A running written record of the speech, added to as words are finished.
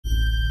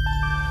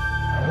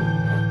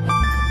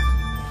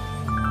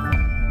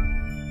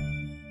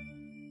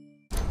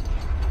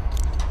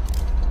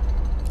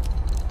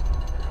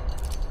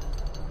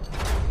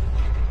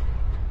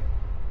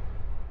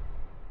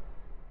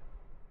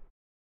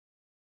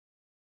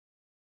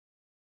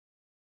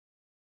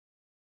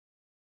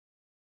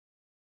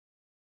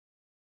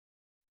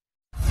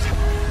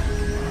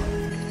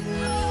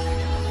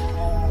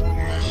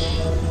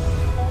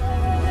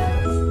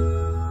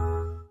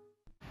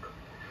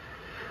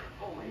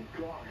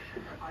gosh,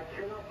 I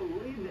cannot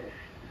believe this.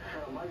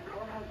 My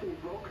car has been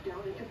broke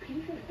down into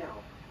pieces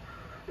now.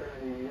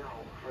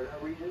 Now, for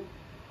that reason,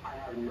 I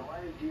have no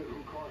idea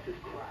who caused this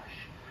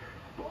crash.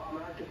 But I'm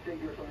going to have to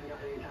figure something out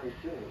anytime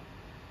soon.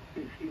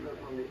 It's either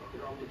from the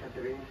Armed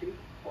Detective Agency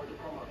or the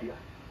Pro Mafia.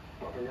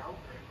 But for now,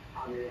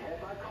 I'm going to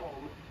head back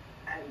home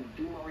and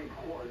do my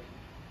report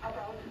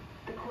about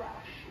the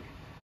crash.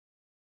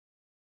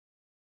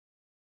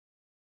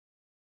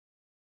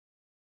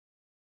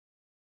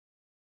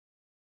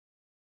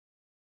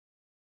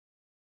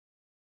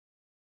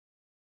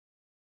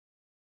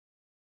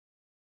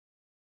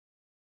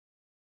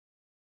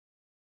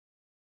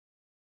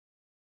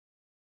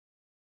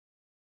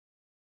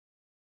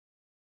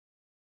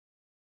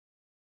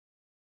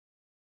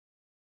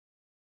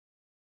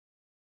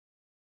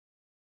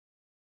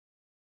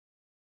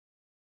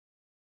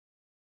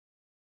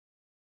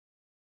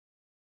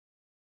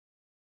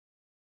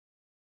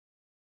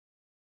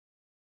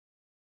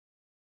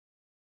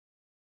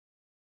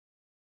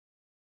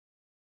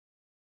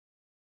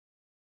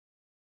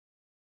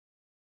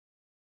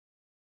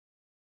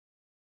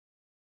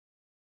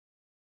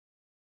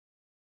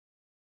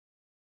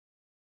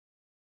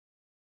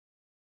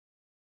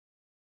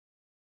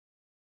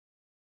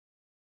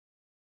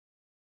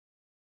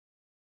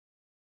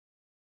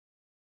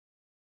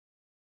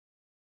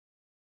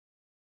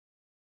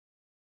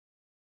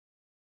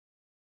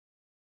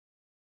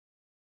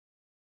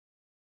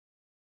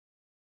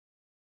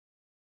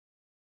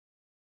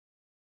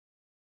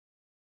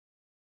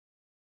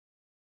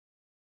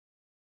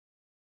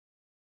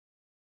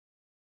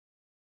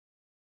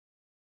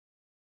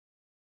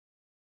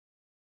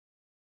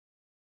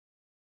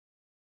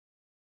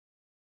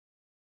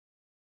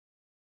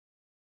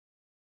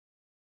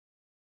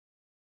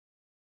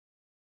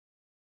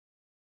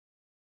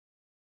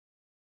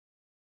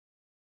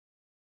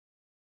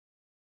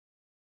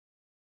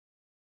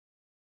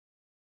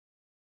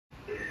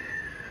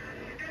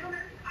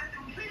 Gentlemen, I've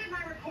completed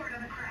my report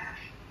on the crash.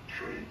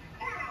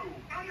 Whoa!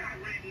 I'm not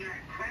reading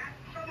that crap.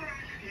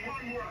 Summarize it in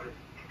one word.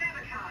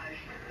 Sabotage.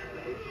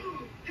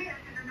 This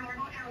is a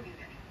normal L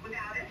unit.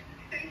 Without it,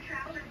 space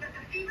travel is but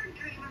the fevered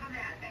dream of a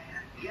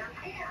madman. Yeah,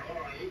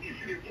 poor you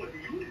should have put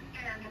unit.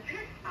 And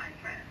this, my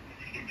friend,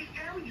 is the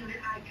L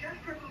unit I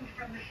just removed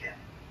from the ship.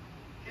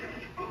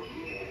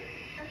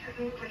 That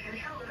doesn't look like an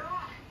L at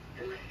all.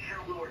 Unless you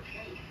count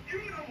lowercase.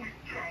 You know we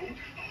don't.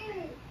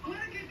 Oh,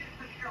 whoever did this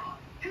was strong.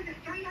 This is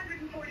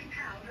 340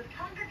 pounds of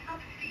Tonga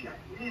tough steel.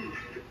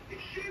 It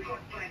should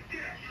look like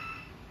this.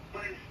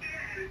 But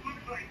instead, it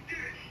looks like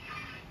this.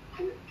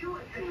 Who'd do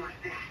a thing like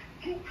that?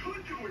 Who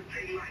could do a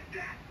thing like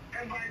that?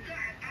 And by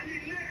that, I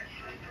mean this.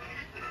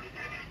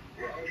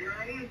 Well,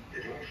 Johnny,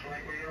 it looks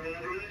like we have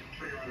another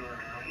mystery on our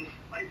hands.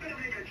 I better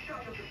make a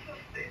chart of the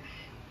suspects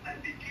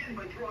and begin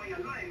by drawing a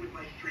line with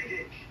my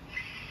straight edge.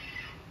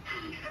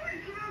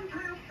 Trace an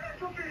unreal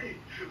centipede!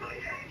 My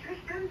age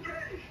has been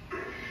based! My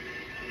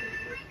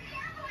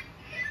tablet,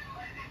 too!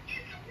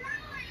 It's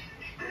ruined!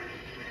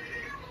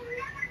 There will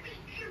never be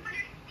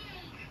Jupiter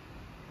State!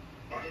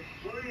 My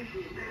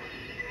Slinky!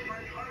 My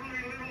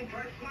cuddly little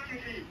pet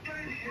Slinky!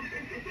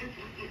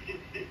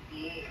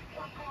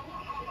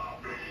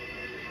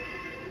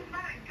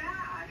 My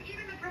God,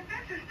 even the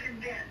professor's been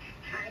bent.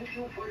 Thank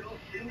you for your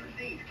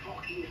sympathy,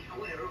 talking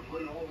square of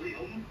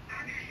linoleum.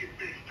 I guess you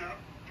fixed up.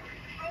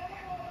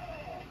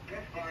 Oh!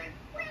 That's fine.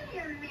 Wait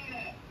a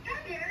minute.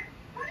 Thunder,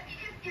 what did you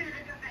just do to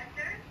the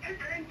professor? I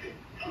banked it.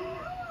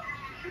 Oh!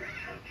 For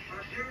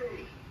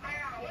you.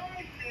 Now,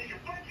 I see a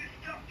bunch of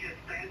stuff gets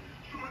bent,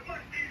 so it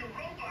must be a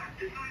robot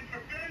designed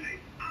for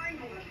bending. I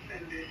know how to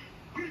bend this.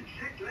 We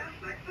checked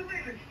last night's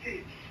surveillance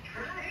tapes.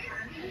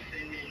 And?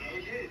 They may know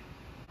it.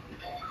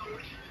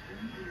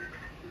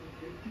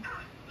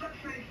 Let's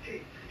face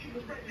it. He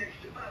was right next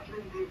to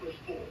bathroom bloopers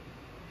 4.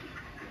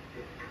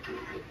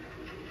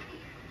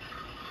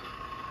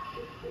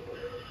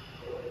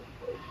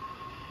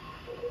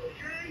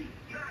 Okay,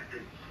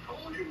 nothing.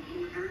 Told you,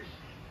 losers.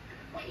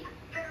 Wait,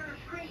 they're on the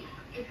screen.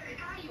 It's the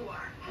guy you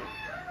are.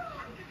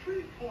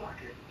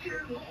 Sleepwalking.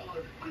 Dear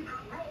Lord, we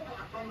got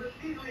robots on the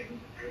ceiling.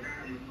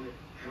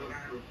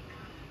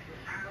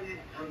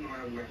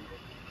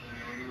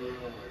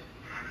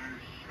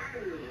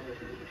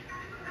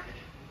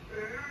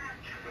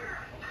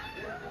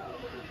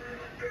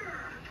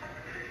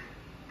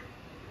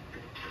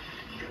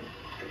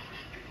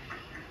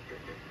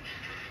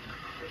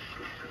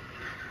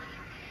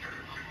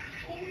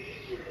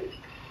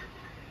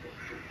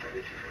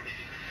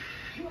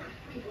 You weren't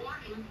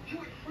sleepwalking. You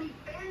were sleep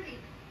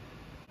bending.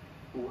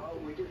 Well,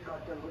 we just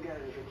got done looking at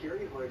the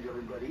security footage,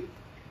 everybody.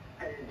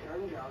 And it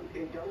turns out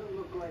it doesn't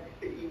look like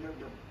either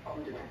the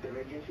Detective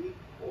Agency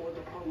or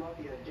the Pro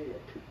Mafia did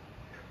it.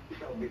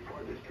 So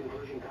before this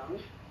conclusion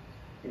comes,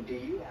 do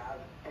you have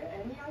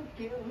any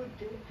idea who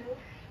did this?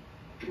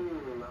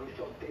 I'm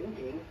still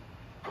thinking.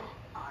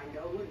 I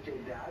know who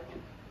did that.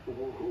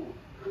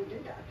 Who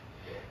did that?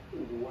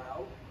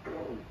 Well,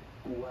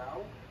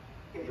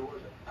 it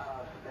was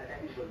an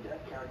episode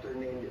death character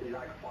named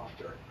Zach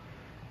Foster.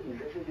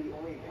 This is the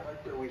only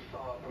character we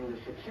saw from the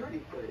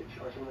security footage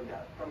or something like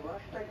that from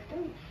last night's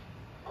dates.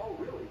 Oh,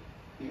 really?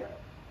 Yep.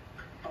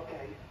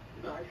 Okay,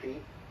 I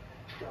see.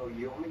 So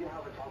you want me to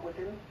have a talk with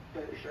him?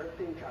 Sure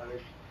thing,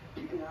 Travis.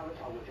 You can have a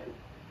talk with him.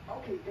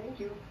 Okay, thank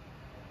you.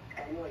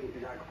 Anyway,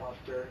 Zach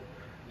Foster,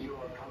 you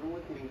are coming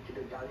with me to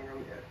the dining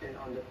room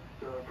on the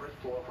first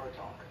floor for a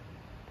talk.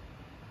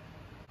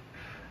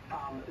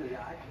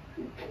 Zach,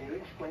 can you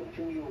explain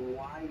to me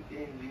why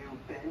did you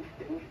bench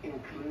things,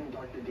 including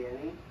Dr.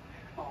 Danny,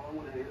 along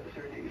with a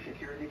certain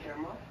security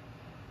camera?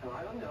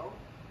 I don't know.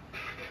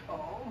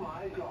 Oh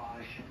my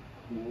gosh.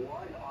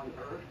 What on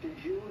earth did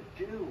you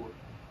do?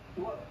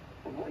 What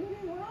do you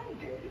mean what I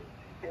did?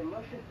 It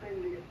must have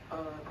been the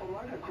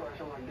Comarca crew or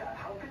something like that.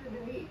 How could it have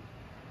been me?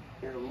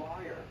 You're a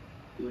liar.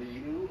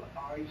 You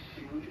are a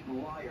huge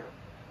liar.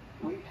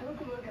 We took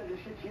a look at the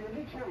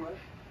security cameras,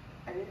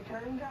 and it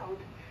turns out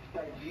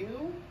that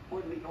you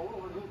were the only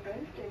one who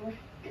fenced things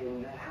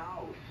in the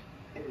house.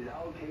 Is that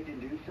okay to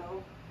do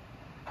so?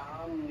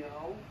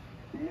 No.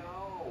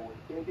 No,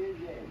 it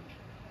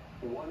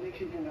isn't. What makes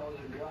you think that was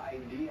a good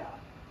idea?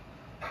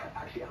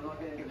 Actually, I'm not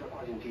going to give the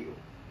question to you.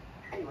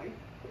 Anyway,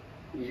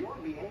 your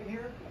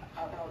behavior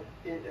about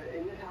in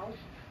this house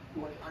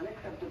was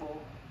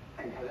unacceptable,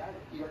 and for that,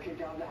 you're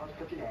kicked out of the house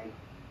for today.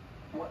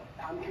 What?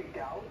 I'm kicked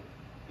out?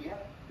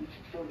 Yep.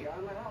 So get out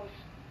of my house.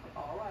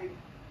 All right.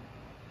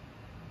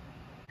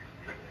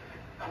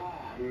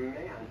 Oh,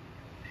 man.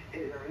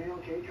 Is everything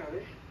okay,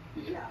 Travis?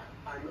 Yeah.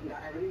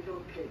 Everything's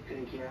okay,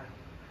 thank you.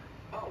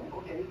 Oh,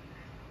 okay.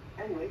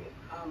 Anyway,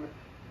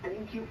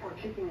 thank you for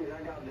keeping me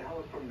out of the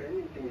house from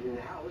bending things in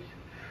the house.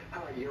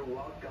 You're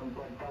welcome,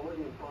 but that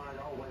wasn't fun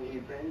at all when he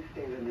bends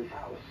things in this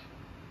house.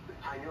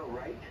 I know,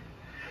 right?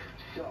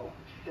 So,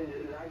 since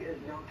Zach is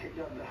now kicked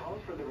out of the house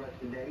for the rest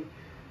of the day,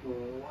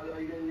 what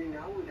are you going to do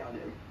now without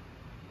him?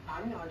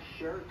 I'm not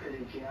sure, because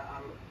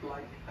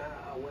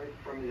I'm away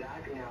from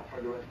Zach now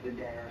for the rest of the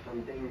day or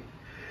something.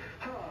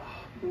 Oh,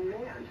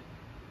 man.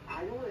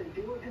 I don't want to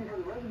deal with him for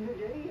the rest of the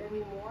day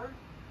anymore.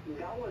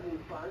 That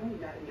wasn't fun.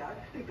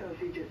 That's because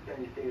he just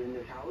bends things in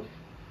this house.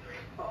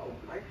 Oh,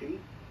 I see.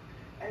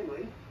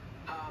 Anyway,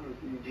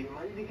 do you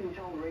mind if you can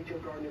tell Rachel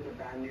Gardner the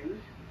bad news?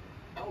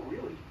 Oh,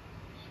 really?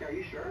 Are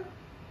you sure?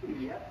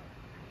 Yep.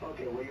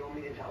 Okay, what do you want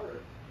me to tell her?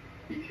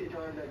 You should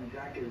tell her that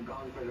Zach is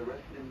gone for the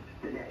rest of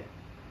the day.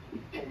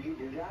 Can you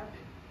do that?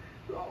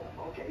 Oh,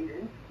 okay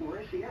then.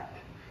 Where's she at?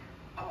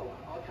 Oh,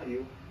 I'll tell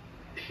you.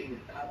 She's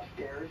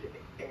upstairs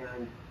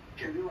and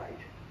to the right.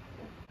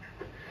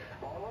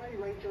 All right,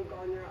 Rachel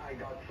Gardner, I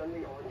got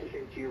something I want to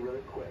say to you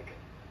really quick.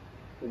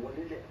 What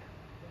is it?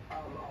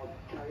 I'll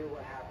tell you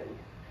what happened.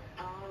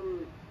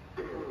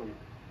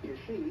 You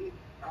see,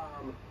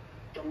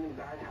 something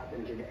bad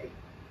happened today.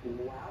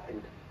 What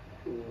happened?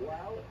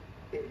 Well,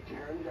 it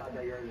turns out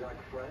that your Zach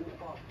friend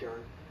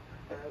Foster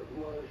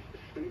was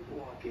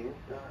sleepwalking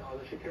on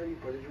the security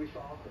footage we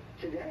saw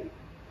today.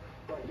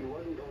 But he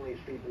wasn't only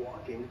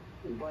sleepwalking,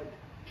 but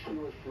he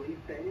was sleep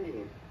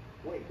bending.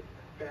 Wait,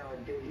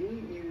 did he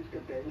use the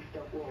bend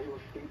stuff while he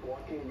was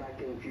sleepwalking back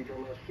in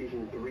Futurama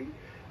Season 3,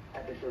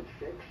 Episode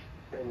 6,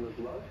 Endless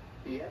Love?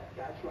 Yep,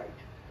 that's right.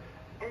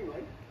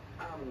 Anyway,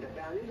 the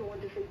bad news I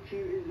want to say to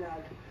you is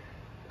that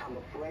I'm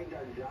afraid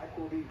that Zach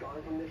will be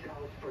gone from this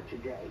house for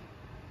today.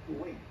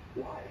 Wait,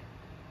 why?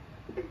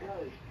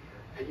 Because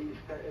he's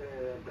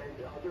bent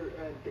other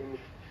things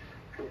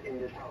in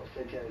this house,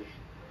 such as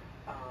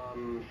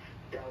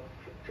stuff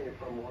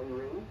from one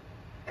room,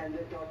 and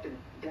then Dr.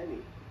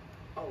 Denny.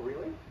 Oh,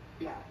 really?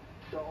 Yeah.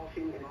 So I'll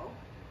see him tomorrow?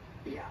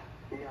 Yeah.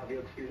 Now, if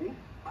you'll excuse me,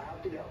 I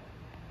have to go.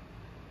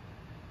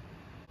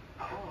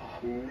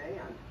 Oh,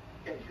 man.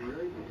 It's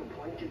really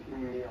disappointed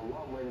me a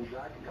lot when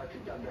Zach got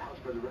kicked out of the house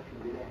for the rest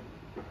of the day.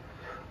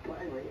 Well,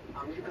 anyway,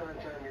 I'm just going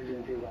to turn this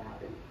and see what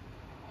happened.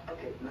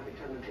 Okay, let me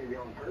turn the TV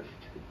on first.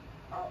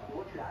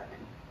 What's that?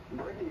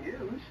 Breaking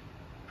news?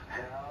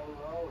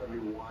 Hello,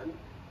 everyone.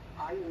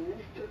 I am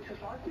Mr.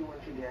 Tasaki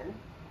once again.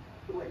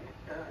 Wait,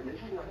 this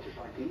is not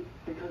Tasaki,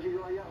 because you're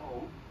already at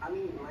home. I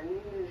mean, my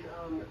name is,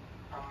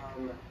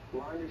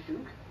 Ryan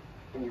Suk,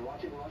 and you're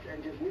watching Los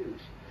Angeles News.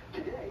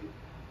 Today,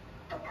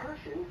 a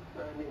person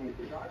named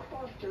Zach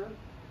Foster,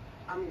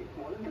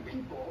 one of the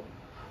people,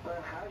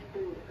 has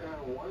been,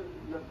 one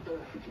of the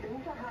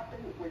things that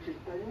happened, which is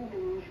bending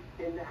things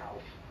in the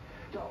house.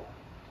 So,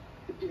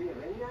 if you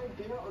have any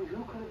idea on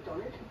who could have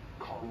done it,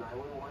 call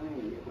 911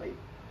 immediately.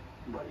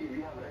 But if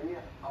you have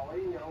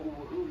already know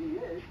who he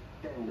is,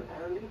 then the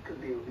penalty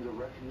could be the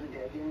rest of the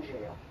day in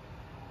jail.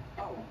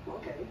 Oh,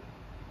 okay.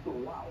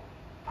 Wow.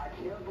 I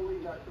can't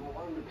believe that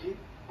one of the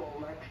people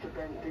likes to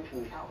bend things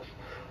in his house.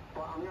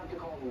 But I'm going to have to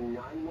call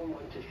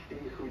 911 to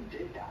see who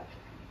did that.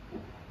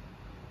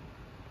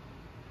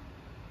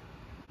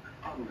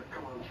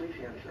 Come on, please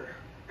answer.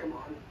 Come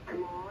on.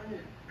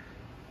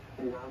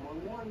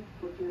 911,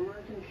 what's an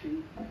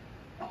emergency?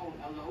 Oh,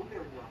 hello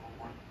there,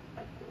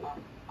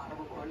 911. I have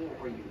a question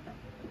for you.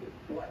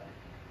 What?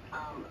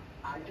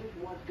 I just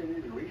watched the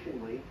news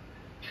recently,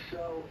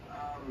 so,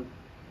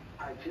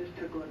 I just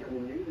took a look at the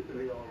news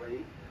video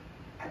already,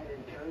 And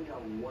it turns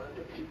out one of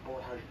the people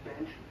has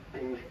bent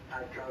things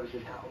at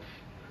Travis's house.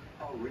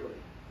 Oh, really?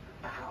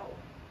 How?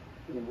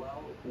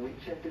 Well, we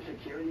checked the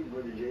security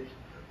footages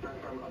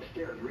from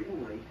upstairs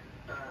recently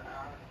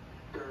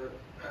after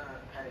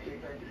he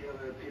bent the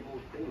other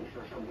people's things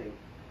or something.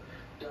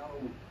 So,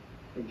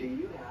 do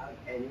you have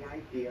any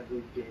idea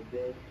who did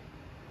this?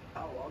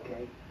 Oh,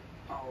 okay.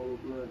 I'll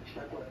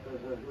check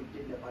who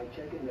did it by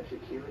checking the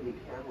security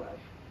cameras.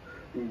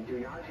 Do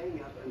not hang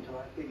up until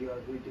I figure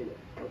out who did it.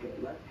 Okay,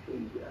 let's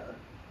see.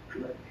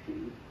 Let's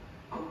see.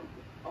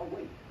 Oh,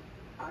 wait.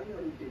 I know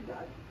who did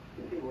that.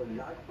 It was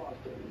Zach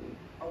Foster.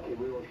 Okay,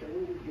 we will send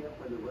you to jail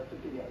for the rest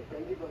of the day.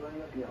 Thank you for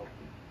letting us know.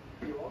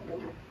 You're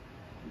welcome.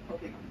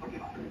 Okay,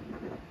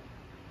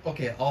 bye.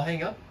 Okay, I'll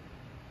hang up.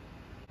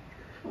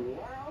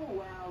 Well,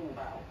 well,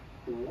 well.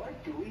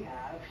 What do we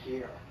have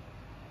here?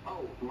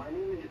 Oh, my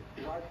name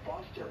is Zach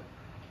Foster.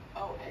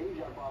 Oh, hey,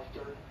 Zach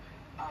Foster.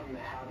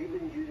 Have you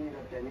been using the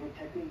bending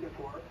technique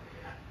before?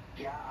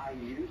 Yeah, I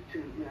used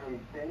to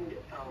bend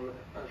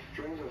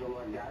strings or something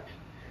like that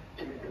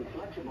to make them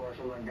flexible or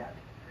something like that.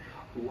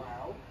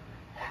 Well,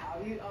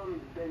 have you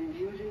been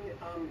using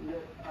the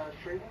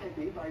string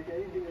technique by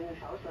bending in this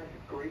house like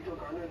Rachel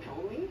Garner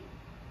told me?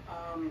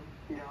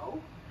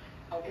 No?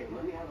 Okay,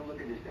 let me have a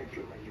look at this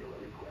picture right here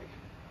really quick.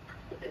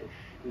 It's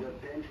the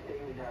bent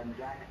thing that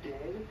Zach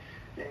did,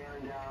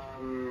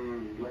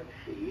 and let's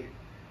see.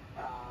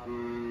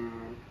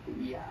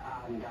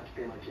 That's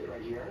pretty much it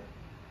right here.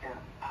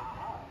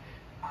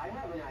 I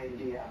have an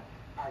idea.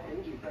 I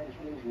think he bends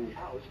things in his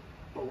house,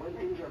 but when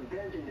things are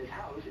bent in his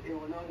house, it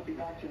will not be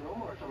back to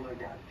normal or something like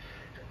that.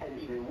 And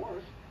even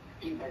worse,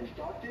 he bends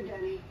Dr.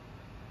 Denny,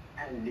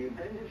 and you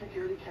bend the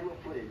security camera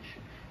footage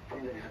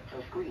from the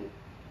screen.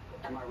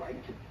 Am I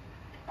right?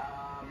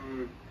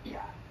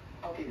 Yeah.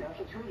 Okay, that's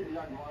the truth,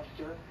 Zach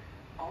Foster.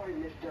 All right,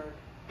 mister,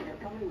 you're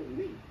coming with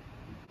me.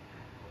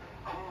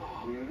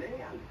 Oh,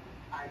 man.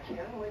 I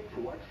can't wait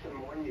to watch some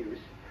more news.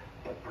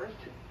 But first,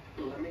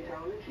 let me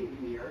turn on the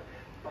TV here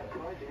by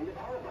pressing the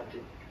power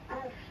button.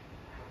 Press.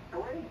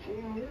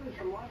 Breaking news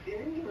from Los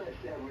Angeles,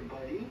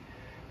 everybody.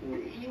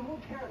 The evil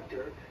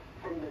character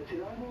from the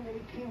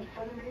 2018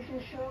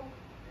 Funimation show,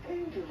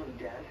 Angels of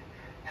Death,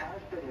 has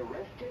been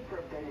arrested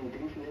for bending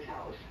things in his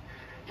house.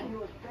 He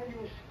was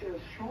bending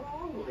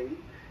strongly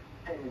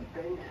and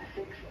bent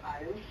 6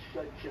 items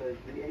such as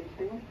the H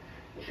thing,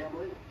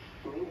 Javelin,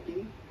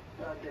 Slinky,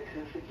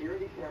 the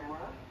security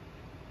camera,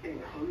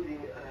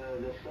 including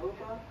the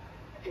sofa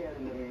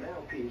and the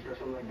metal piece or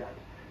something like that,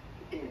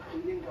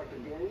 including Dr.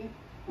 Danny,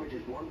 which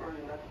is one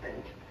person that's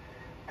bent,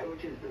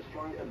 which is the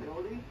strong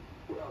ability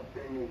of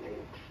bending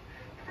things.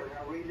 For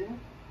that reason,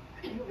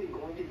 he'll be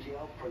going to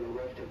jail for the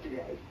rest of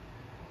today.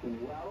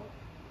 Well,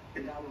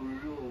 now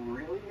we will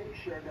really make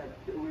sure that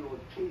we will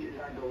teach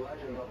Zach a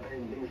lesson about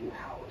bending things in the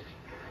house.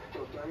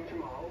 So starting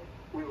tomorrow,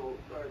 we will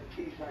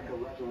teach Zach a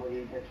lesson when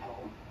he gets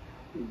home.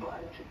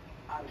 But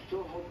I'm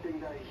still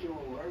hoping that he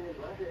will learn his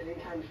lesson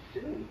anytime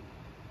soon.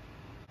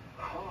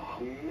 Oh,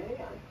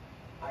 man.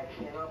 I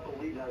cannot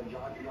believe that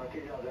Josh got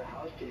kicked out of the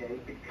house today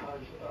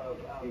because of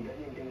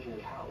bending things in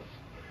his house.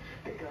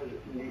 Because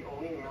the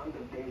only amount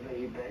of things that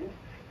he bent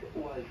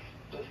was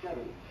the 7.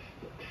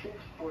 6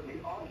 for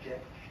the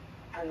objects,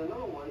 and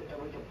another one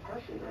was a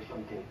person or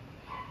something.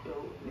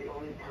 So the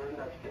only person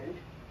that's bent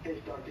is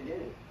Dr.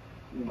 Denny.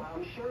 But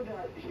I'm sure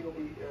that he'll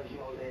be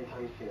healed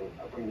anytime soon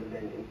from the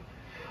bending.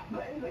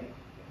 But anyway,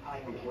 I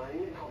am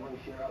planning a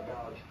conference here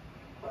about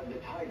the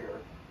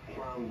tiger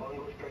from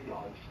Bungo Stray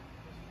Dogs.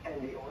 And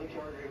the only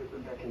character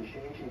that can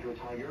change into a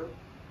tiger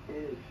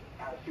is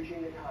Atsushi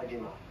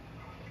Nakajima.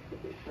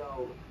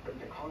 So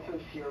the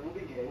conference here will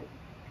begin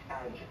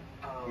at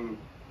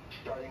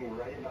starting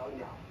right about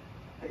now.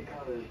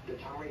 Because the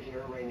time right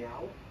here right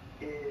now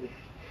is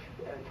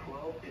at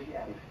 12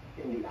 p.m.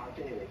 in the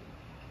afternoon.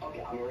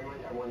 Okay, I'm going to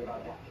remind everyone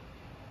about that.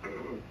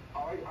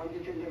 Alright,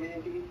 Architect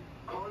Divinity,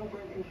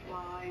 conference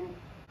time.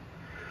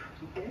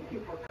 Thank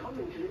you for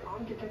coming to the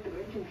Architective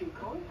Agency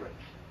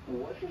conference.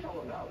 What's this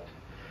all about?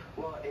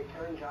 Well, it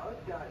turns out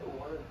that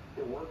one of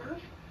the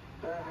workers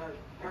has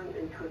turned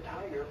into a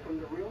tiger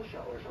from the real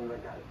show or something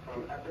like that,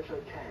 from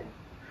episode 10.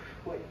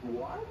 Wait,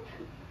 what?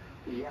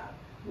 Yeah,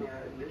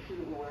 this is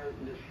where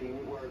the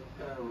scene where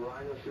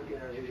Rhinosuke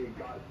and Azuki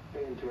got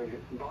into a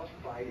boss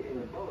fight in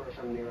the boat or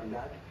something like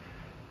that.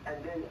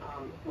 And then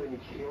when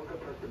Kyoka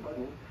pressed the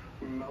button,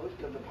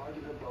 most of the parts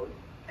of the boat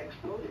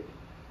exploded.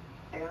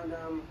 And,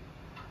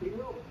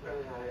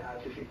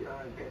 Azuki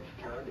gets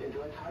turned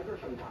into a tiger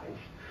sometimes.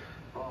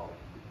 Oh,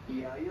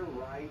 yeah, you're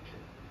right.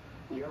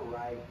 You're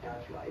right,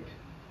 that's right.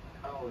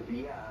 Oh,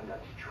 yeah,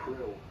 that's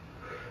true.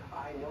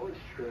 I know it's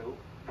true,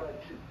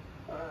 but,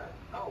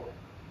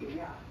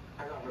 yeah,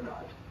 and I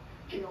forgot.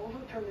 He also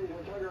turned into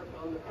a tiger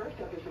on the first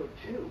episode,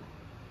 too.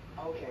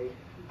 Okay,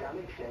 that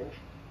makes sense.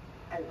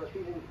 And for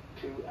season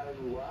 2 as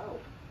well.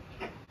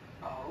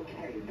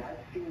 Okay,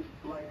 that seems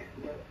like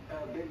the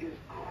biggest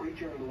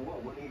creature in the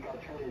world when he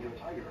got turned into a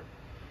tiger.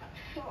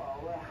 So,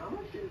 how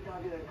much is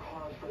that going to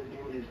cost for the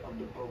damages of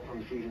the boat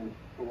from season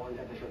 1,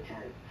 episode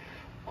 10?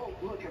 Oh,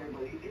 look,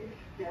 everybody, it's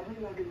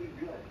definitely not going to be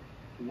good.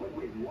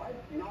 Wait, what?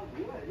 Not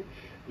good?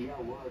 Yeah,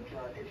 well, it's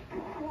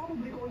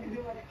probably going to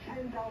be like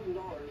 $10,000.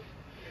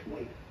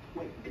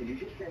 Wait, did you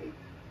just say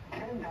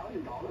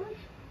 $10,000?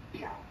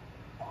 Yeah.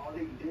 All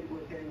they did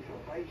was get into a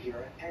fight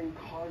here and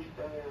caused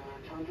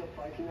tons of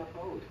fights in the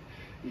boat.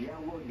 Yeah,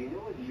 well, you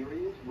know what year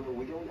it is where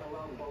we don't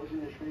allow boats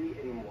in the city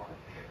anymore?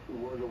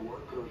 We're the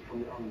workers from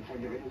the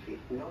detective agency,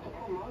 not the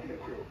Palmaglia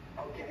crew,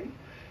 okay?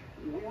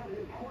 We have an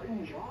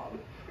important job.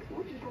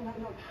 We just don't have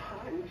enough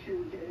time to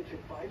get into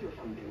fights or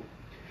something.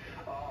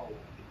 Oh,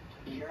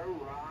 you're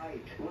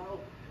right. Well,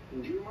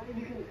 do you mind if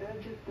you can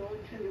just go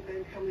to the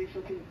bank company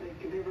so they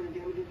can pay for the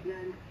damages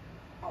then?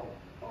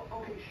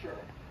 Okay,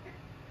 sure.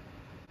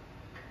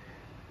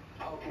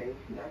 Okay,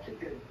 that's a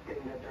good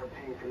thing that they're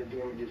paying for the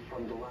damages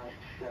from the last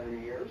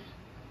 7 years.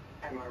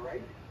 Am I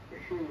right?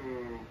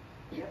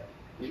 Yep,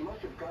 you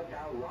must have got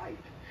that right.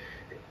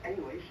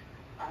 Anyways,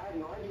 I have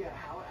no idea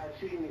how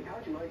Atsushi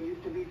Mikajima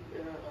used to be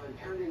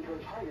turned into a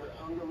tiger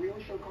on the real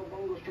show called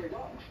Bungo Stray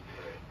Dogs.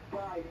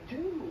 But I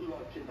do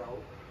love to know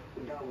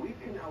that we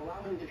can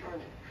allow him to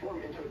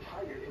transform into a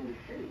tiger in the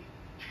city,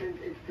 since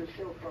it's the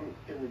show from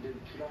the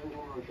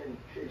 2001 since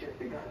it just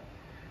begun.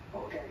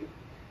 Okay?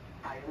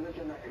 I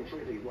understand that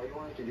completely. What do you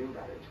want us to do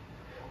about it?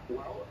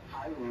 Well,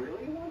 I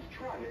really want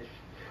Travis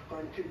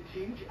to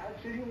teach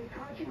Atsushi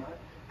Mikajima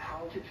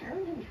how to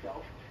turn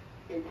himself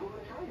into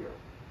a tiger.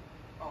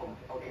 Oh,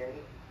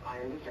 okay, I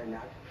understand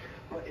that.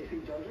 But if he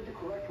does it the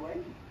correct way,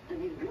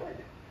 then he's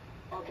good.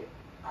 Okay,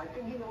 I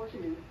think he knows what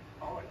to do.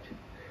 All right.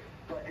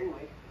 But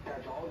anyway,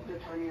 that's all the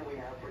time we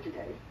have for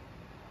today.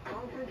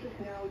 Conference is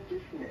now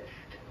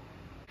dismissed.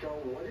 So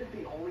what is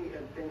the only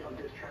thing of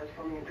this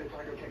transforming into a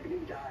tiger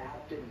technique that I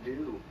have to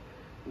do?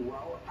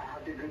 Well, I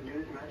have to go do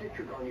this magic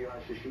trick on you,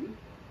 Atsushi.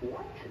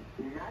 What?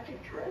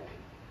 Magic trick?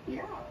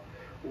 Yeah.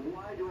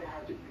 Why do I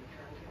have to be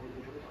transformed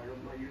into a tiger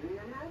by using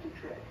a magic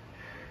trick?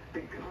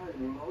 Because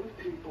most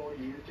people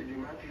used to do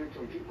magic tricks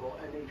on people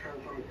and they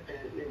transform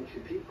into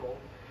people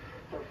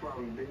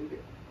from big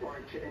or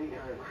to any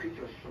kind of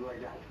creature or something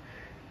like that.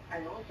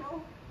 And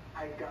also,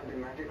 I got the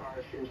magic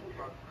artisan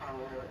from,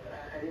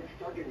 and it's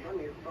stuck in front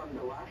of me from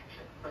the last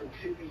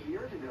 2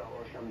 years ago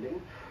or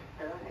something,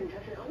 and I can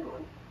test it on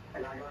one,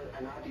 and I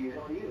have to use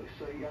it on you,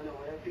 so you gotta know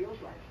what it feels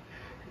like.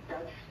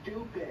 That's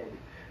stupid.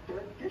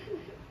 But this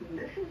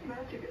is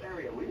magic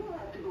area. We don't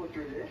have to go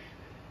through this.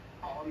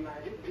 All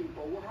magic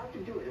people will have to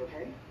do it,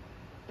 okay?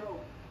 So,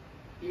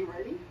 you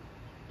ready?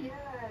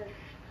 Yes.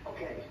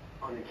 Okay,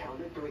 on the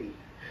count of 3.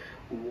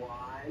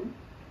 1,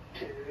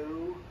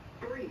 2,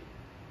 3.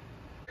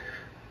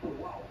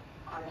 Wow,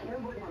 I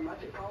can't believe my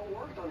magic power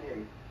worked on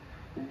him.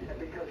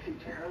 Because he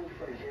turned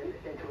from him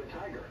into a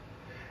tiger.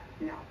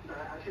 Now,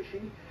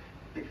 Atsushi,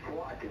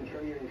 before I can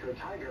turn you into a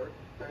tiger,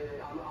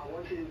 I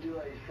want you to do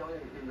a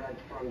sound event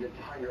from the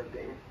tiger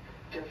thing,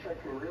 just like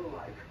in real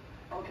life.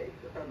 Okay,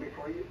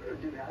 before you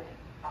do that,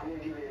 I'm going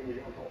to give you an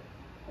example.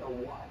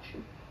 Watch.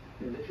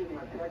 This is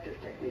my practice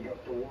technique of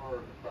the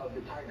war of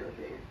the tiger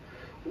thing.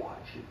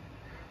 Watch.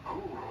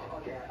 Ooh,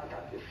 okay, I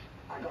got this.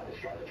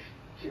 Travis.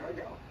 Here I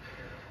go.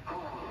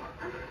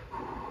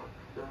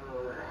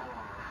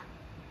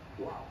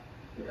 Wow.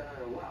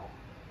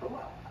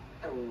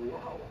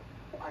 Wow.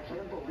 I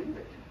can't believe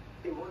it.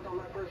 It worked on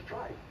my first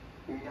try.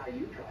 Now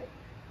you try.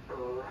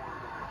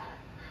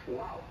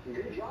 Wow.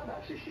 Good job,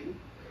 Atsushi.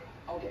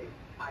 Okay,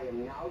 I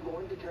am now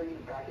going to turn you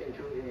back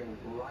into a human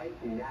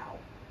right now.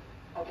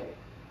 Okay.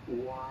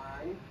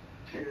 1,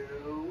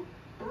 2,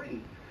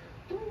 3.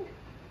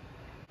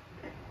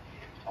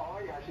 Oh,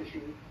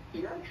 Atsushi,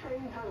 your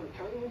training time of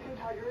turning into a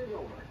tiger is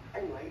over.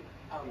 Anyway,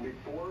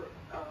 before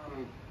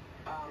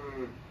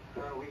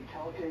we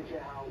tell things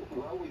how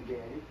well we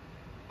did,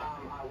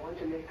 I want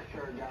to make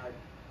sure that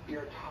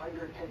your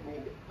tiger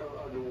technique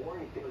of the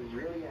warning thing was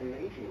really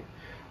amazing.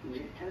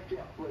 You tested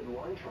it with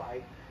 1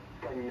 try,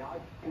 but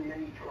not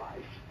many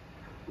tries.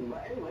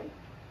 But anyway,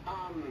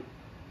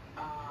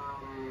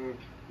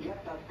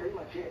 yep, that's pretty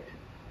much it.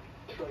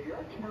 So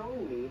you're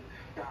telling me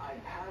that I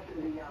passed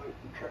the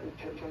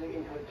turning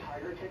into a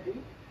tiger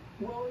technique?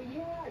 Well,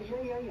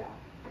 yeah.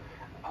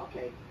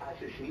 Okay,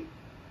 Atsushi.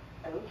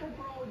 It looks like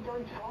we're all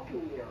done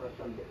talking here or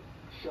something.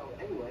 So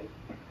anyway,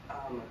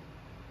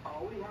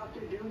 all we have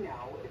to do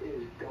now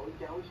is go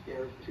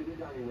downstairs to the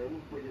dining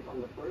room, which is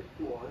on the 1st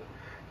floor,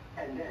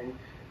 and then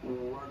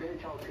we're going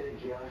to tell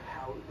Kazuya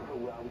how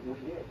well we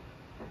did.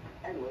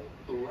 Anyway,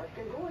 let's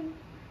get going.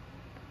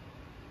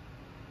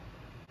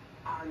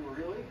 I'm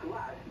really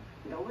glad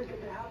that we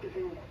get to have the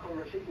same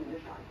conversation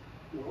this time.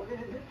 What is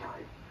it this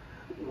time?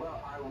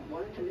 Well, I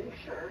wanted to make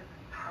sure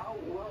how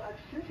well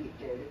Atsushi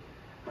did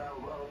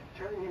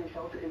turning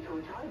himself into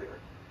a tiger.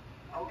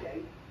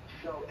 Okay,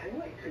 so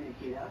anyway,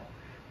 Kunikita,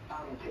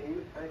 can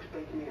you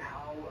explain to me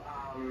how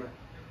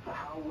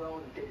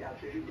well did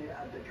Atsushi did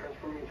at the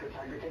transforming into a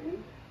tiger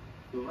technique?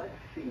 Let's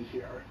see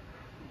here.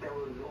 There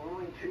was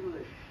only 2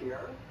 lists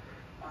here.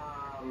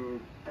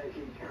 That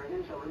he turned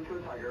himself into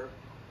a tiger.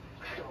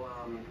 So,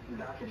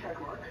 that's a check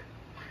mark.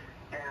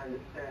 and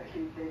he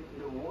did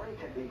the warning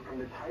technique from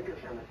the tiger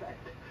sound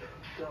effect.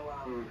 So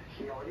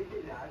he already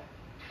did that,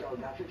 so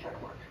that's a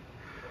check mark.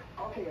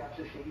 Okay,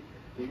 Officer C,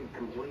 you've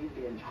completed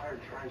the entire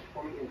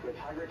transforming into a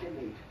tiger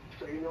technique.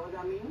 So you know what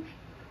that means?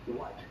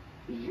 What?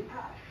 You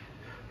pass.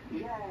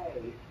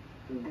 Yay!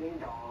 Ding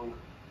dong.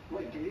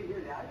 Wait, did you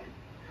hear that?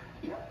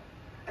 Yep.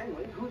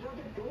 Anyway, who's at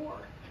the door?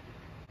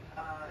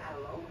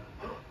 Hello?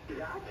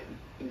 That?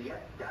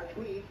 Yes, that's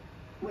me.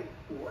 Wait,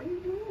 what are you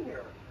doing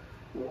here?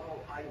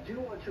 Well, I do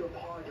want to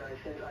apologize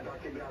since I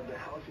got kicked out of the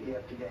house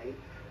yesterday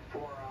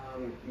for,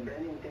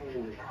 bending things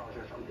in this house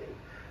or something.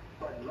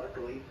 But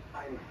luckily,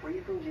 I'm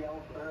free from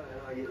jail,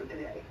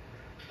 today.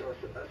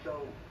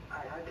 So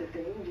I had to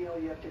stay in jail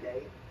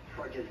yesterday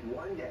for just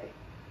one day,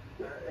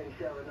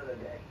 instead of another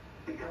day.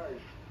 Because,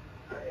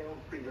 it will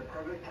be the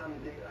perfect time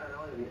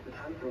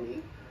for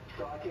me,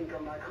 so I can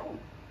come back home.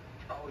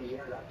 Oh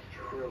yeah, that's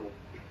true.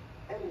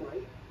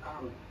 Anyway,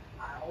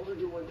 I also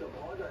do want to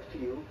apologize to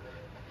you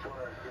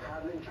for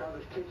having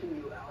Travis kicking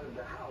you out of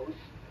the house,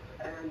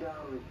 and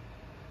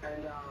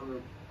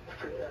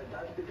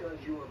that's because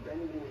you were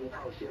bending in the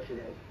house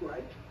yesterday,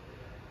 right?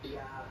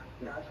 Yeah,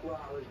 that's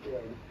what I was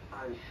doing.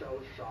 I'm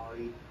so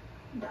sorry.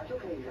 That's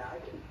okay,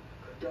 Zach.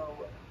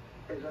 So,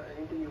 is there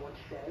anything you want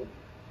to say?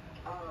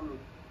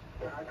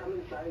 Can I come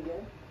inside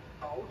again?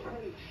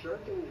 Okay, sure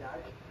thing,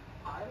 Zach.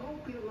 I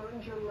hope you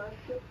learned your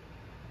lesson.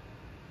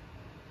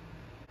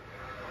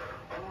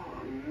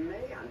 Oh,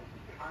 man.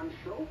 I'm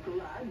so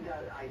glad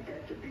that I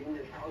get to be in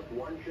this house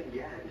once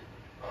again.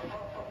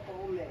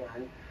 Oh,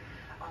 man.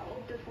 I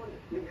hope this won't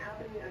be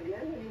happening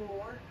again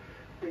anymore,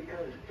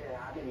 because it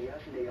happened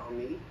yesterday on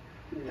me.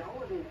 That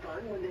wasn't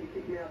fun when they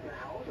kicked me out of the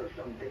house or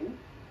something.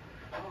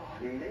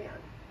 Oh, man.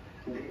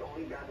 The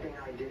only bad thing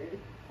I did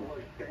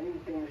was bending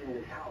things in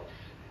this house.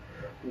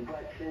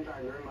 But since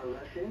I learned my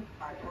lesson,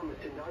 I promise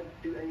to not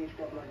do any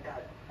stuff like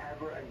that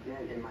ever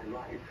again in my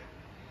life.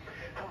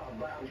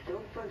 But I'm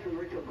still friends with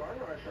Rachel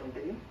Gardner or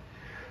something.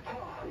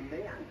 Oh,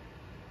 man.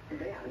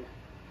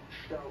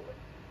 So,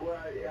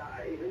 well,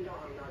 even though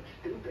I'm not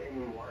stupid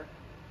anymore,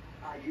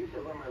 I used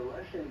to learn my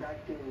lesson back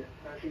in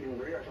season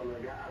 3 or something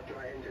like that after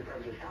I entered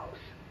Travis's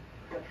house.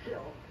 But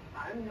still,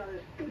 I'm not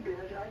as stupid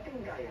as I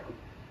think I am.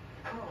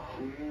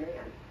 Oh,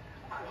 man.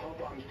 I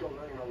hope I'm still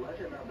learning a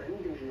lesson about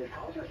bending things in this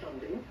house or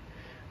something.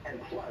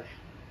 And plus,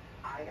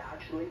 I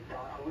actually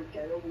thought I would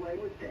get away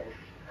with this.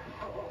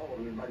 Oh,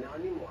 but not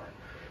anymore.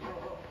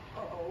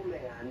 Oh,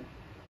 man.